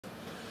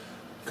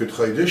Good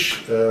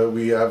Chodesh.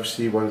 We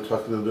obviously want to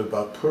talk a little bit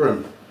about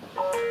Purim.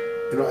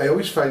 You know, I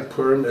always find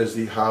Purim as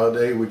the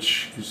holiday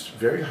which is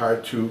very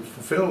hard to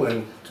fulfill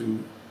and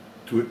to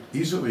do it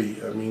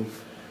easily. I mean,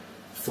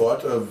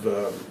 thought of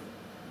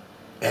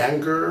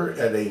anger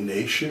at a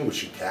nation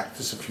which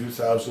attacked us a few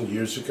thousand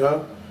years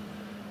ago,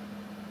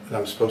 and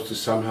I'm supposed to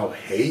somehow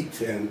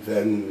hate and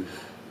then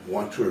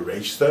want to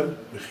erase them,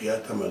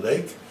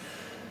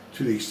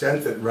 to the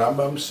extent that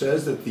Rambam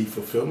says that the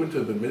fulfillment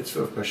of the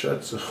mitzvah of Pashat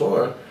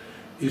Zechor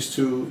is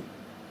to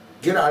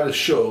get out of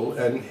shul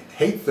and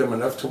hate them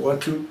enough to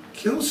want to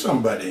kill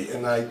somebody,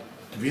 and I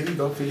really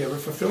don't think he ever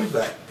fulfilled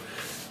that.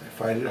 I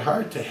find it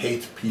hard to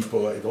hate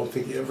people. I don't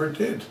think he ever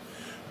did.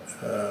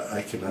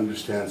 I can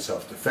understand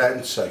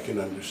self-defense, I can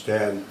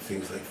understand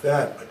things like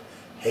that, but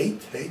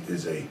hate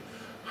is a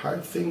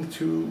hard thing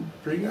to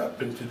bring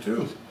up and to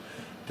do.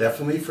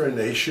 Definitely for a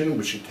nation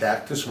which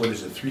attacked us,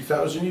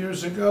 3,000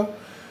 years ago?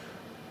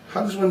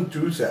 How does one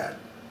do that?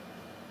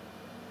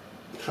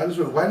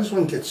 Why does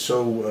one get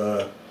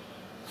so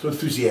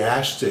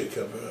enthusiastic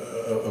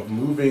of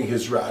moving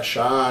his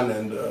Rashan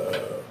and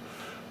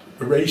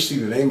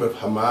erasing the name of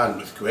Haman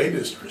with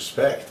greatest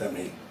respect? I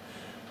mean,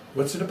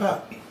 what's it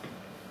about?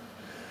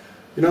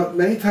 You know,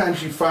 many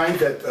times you find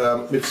that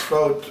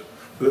mitzvot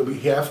that we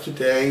have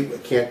today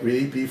can't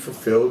really be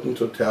fulfilled in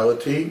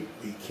totality.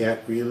 We can't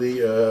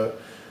really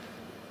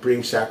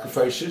bring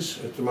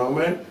sacrifices at the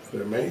moment.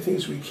 There are many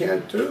things we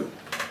can't do.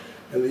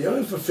 And the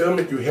only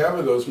fulfillment you have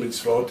of those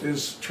mitzvot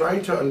is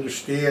trying to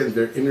understand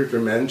their inner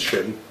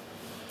dimension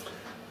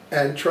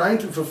and trying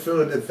to fulfill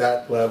it at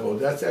that level.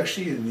 That's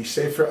actually, the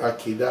Sefer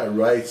Akedah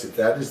writes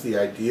that is the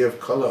idea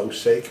of Kol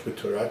ha'osek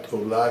b'Torat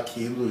Olah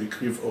ki'ilu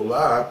ikriv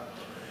Olah.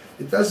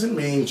 It doesn't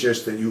mean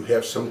just that you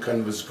have some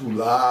kind of a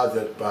sgula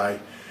that by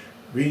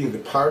reading the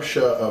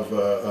parsha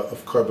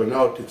of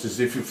Korbanot, it's as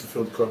if you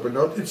fulfilled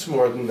Korbanot. It's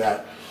more than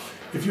that.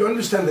 If you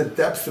understand the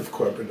depth of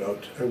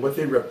Korbanot and what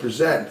they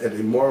represent at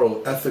a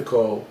moral,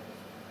 ethical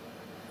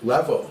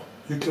level,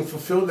 you can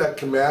fulfill that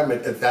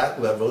commandment at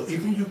that level,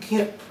 even you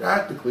can't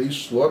practically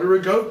slaughter a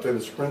goat and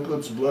sprinkle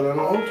its blood on an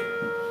altar.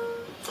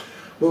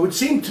 Well, it would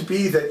seem to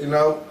be that, you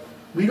know,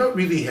 we don't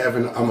really have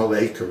an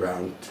Amalek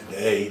around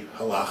today,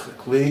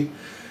 halachically.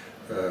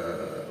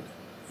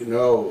 You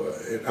know,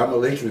 an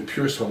Amalek in the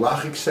purest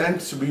halachic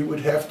sense, we would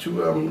have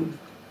to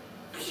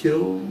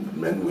kill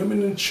men,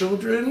 women, and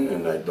children,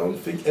 and I don't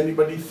think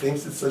anybody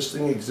thinks that such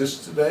thing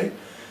exists today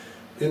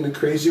in a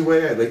crazy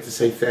way. I'd like to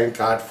say thank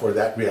God for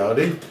that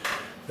reality,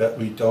 that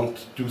we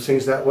don't do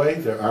things that way.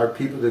 There are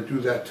people that do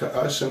that to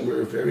us, and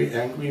we're very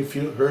angry and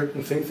feel hurt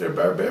and think they're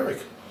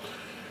barbaric.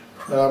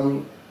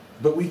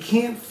 But we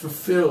can't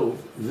fulfill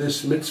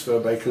this mitzvah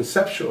by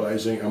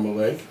conceptualizing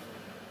Amalek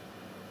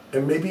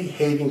and maybe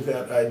hating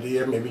that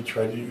idea, maybe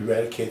trying to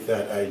eradicate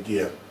that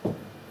idea.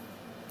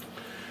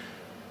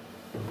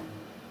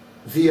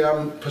 The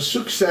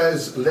pasuk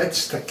says,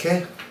 "Let's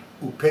takeh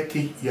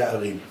upeti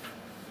ya'arim,"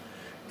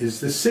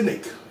 is the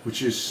cynic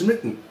which is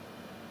smitten,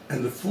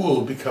 and the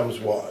fool becomes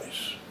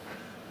wise.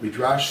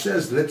 Midrash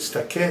says, "Let's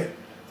takeh,"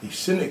 the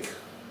cynic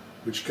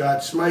which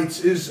God smites,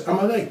 is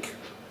Amalek.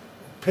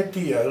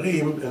 Upeti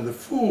ya'arim, and the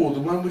fool,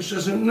 the one which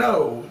doesn't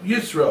know,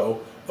 Yisro,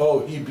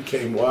 oh, he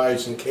became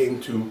wise and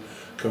came to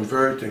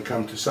convert and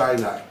come to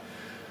Sinai.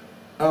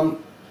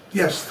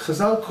 Yes,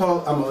 Chazal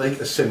call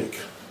Amalek a cynic.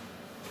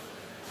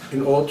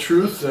 In all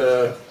truth,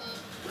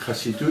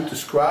 Chassidut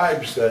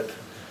describes that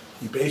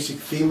the basic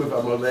theme of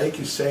Amalek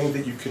is saying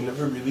that you can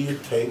never really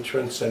attain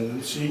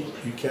transcendency.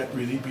 You can't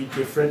really be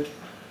different.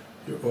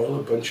 You're all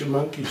a bunch of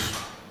monkeys.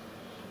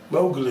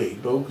 Mowgli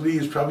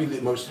is probably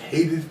the most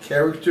hated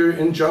character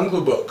in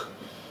Jungle Book.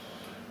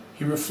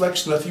 He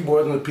reflects nothing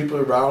more than the people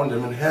around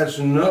him and has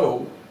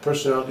no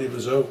personality of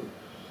his own.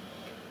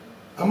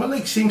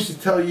 Amalek seems to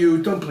tell you,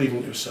 don't believe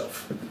in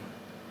yourself.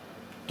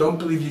 Don't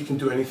believe you can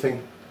do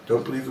anything.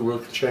 Don't believe the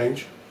world can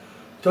change.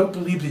 Don't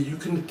believe that you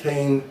can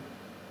attain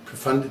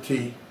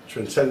profundity,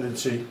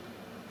 transcendency,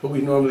 what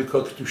we normally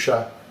call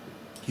kedusha,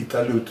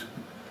 hitalut.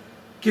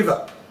 Give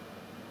up.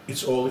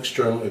 It's all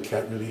external. It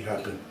can't really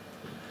happen.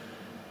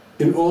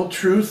 In all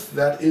truth,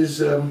 that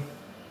is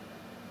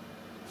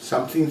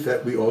something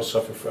that we all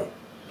suffer from.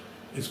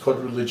 It's called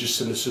religious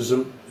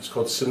cynicism. It's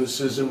called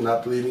cynicism,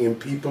 not believing in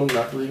people,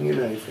 not believing in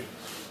anything.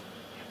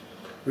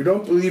 We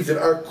don't believe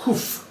that our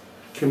kuf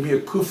can be a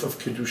kuf of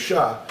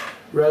kedusha.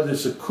 Rather,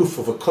 it's a kuf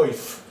of a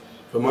koif,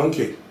 a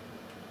monkey.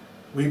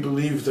 We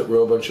believe that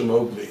we're a bunch of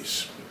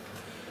Mowglis.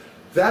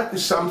 That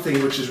is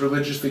something which is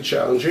religiously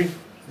challenging.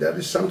 That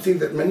is something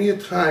that many a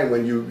time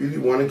when you really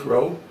want to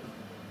grow,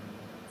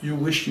 you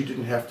wish you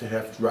didn't have to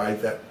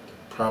ride that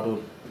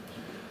problem.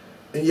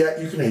 And yet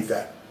you can hate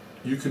that.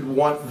 You could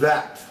want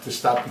that to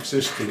stop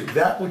existing.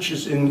 That which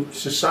is in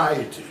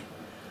society,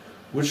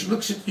 which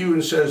looks at you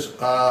and says,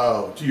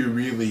 oh, do you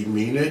really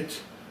mean it?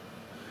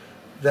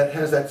 That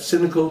has that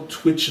cynical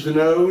twitch of the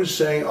nose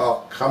saying,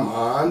 oh, come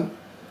on.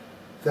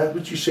 That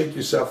which you say to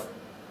yourself,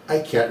 I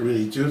can't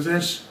really do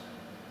this,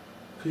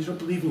 because you don't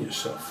believe in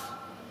yourself.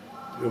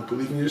 You don't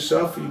believe in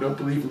yourself, and you don't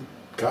believe in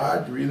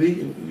God, really,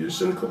 and you're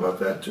cynical about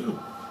that too.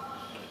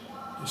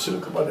 You're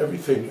cynical about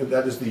everything, and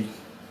that is the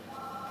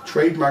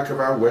trademark of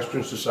our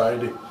Western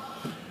society.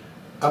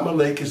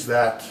 Amalek is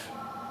that.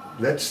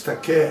 Let's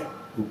takeh,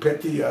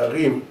 upeti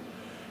yarim.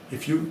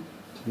 If you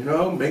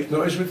make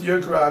noise with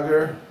your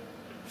grogger,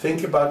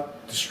 think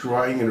about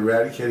destroying and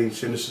eradicating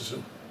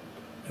cynicism.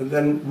 And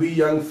then we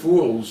young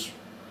fools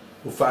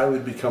will finally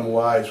become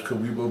wise because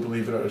we will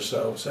believe in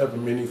ourselves. Have a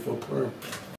meaningful Purim.